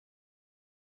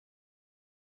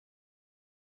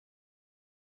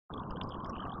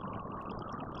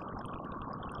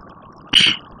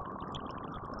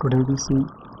Today we see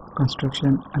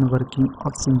construction and working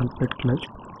of single plate clutch.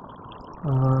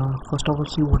 First of all,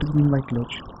 see what is meant by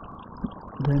clutch.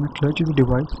 Then a clutch is a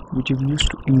device which is used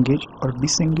to engage or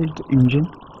disengage the engine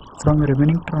from a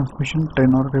remaining transmission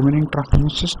train or remaining transmission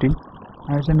system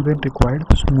as and when required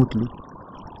smoothly.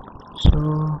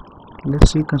 So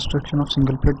let's see construction of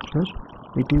single plate clutch.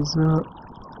 It is the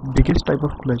biggest type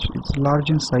of clutch. It's large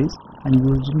in size and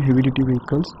used in heavy duty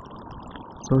vehicles.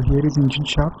 So here is engine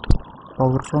shaft.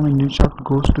 Power from engine shaft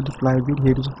goes to the flywheel.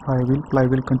 Here is a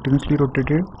flywheel continuously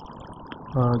rotated.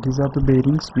 These are the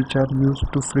bearings which are used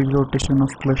to free rotation of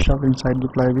clutch shaft inside the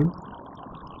flywheel.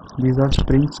 These are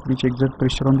springs which exert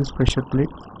pressure on this pressure plate.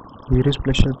 Here is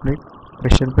pressure plate.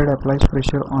 Pressure plate applies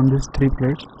pressure on these three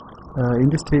plates. In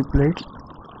these three plates,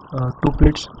 two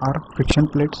plates are friction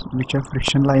plates which have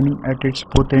friction lining at its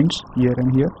both ends, here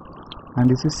and here, and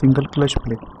this is single clutch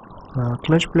plate.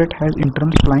 Clutch plate has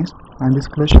internal splines and this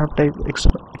clutch have type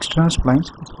external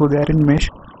splines, so they are in mesh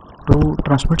to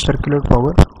transmit circular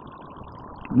power.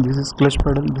 This is clutch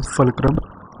pedal. This fulcrum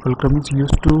is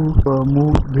used to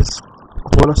move this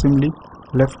whole assembly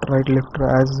left right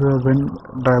as when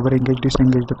driver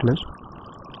disengage the clutch.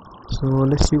 So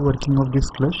let's see working of this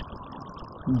clutch.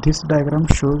 This diagram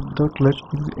shows the clutch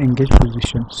in engaged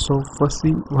position. So first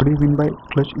see what do you mean by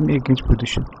clutch in engaged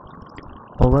position.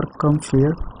 Power comes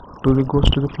here goes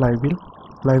to the flywheel.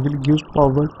 Flywheel gives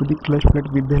power to the clutch plate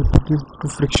with the help of these two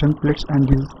friction plates and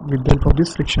with the help of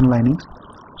these friction linings.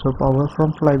 So power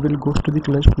from flywheel goes to the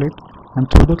clutch plate, and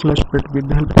through the clutch plate with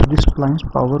the help of these splines,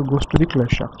 power goes to the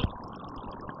clutch shaft.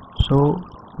 So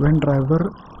when driver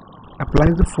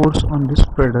applies the force on this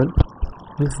pedal,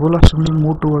 this whole assembly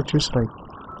move towards his right.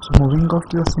 So moving of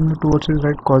the assembly towards his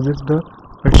right causes the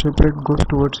pressure plate goes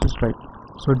towards his right.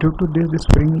 So due to this, the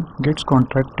spring gets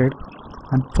contracted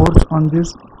and force on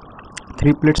these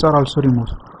three plates are also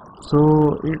removed.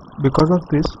 So because of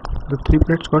this, the three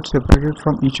plates got separated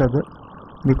from each other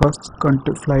because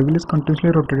flywheel is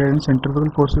continuously rotated and centrifugal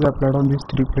force is applied on these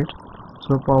three plates.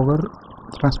 So power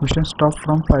transmission stops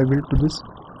from flywheel to this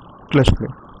clutch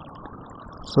plate.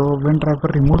 So when driver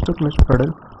removes the clutch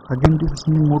pedal, again this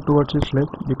assembly move towards its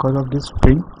left because of this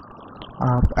spring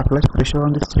applies pressure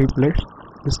on these three plates.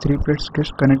 These three plates get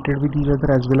connected with each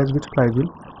other as well as with flywheel.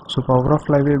 So power of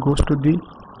flywheel goes to the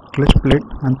clutch plate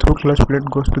and through clutch plate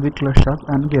goes to the clutch shaft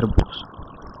and gearbox.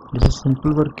 This is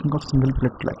simple working of single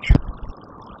plate clutch.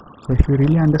 So if you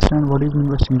really understand what is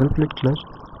meant by single plate clutch,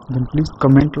 then please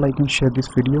comment, like and share this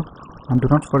video, and do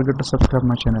not forget to subscribe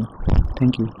my channel.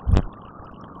 Thank you.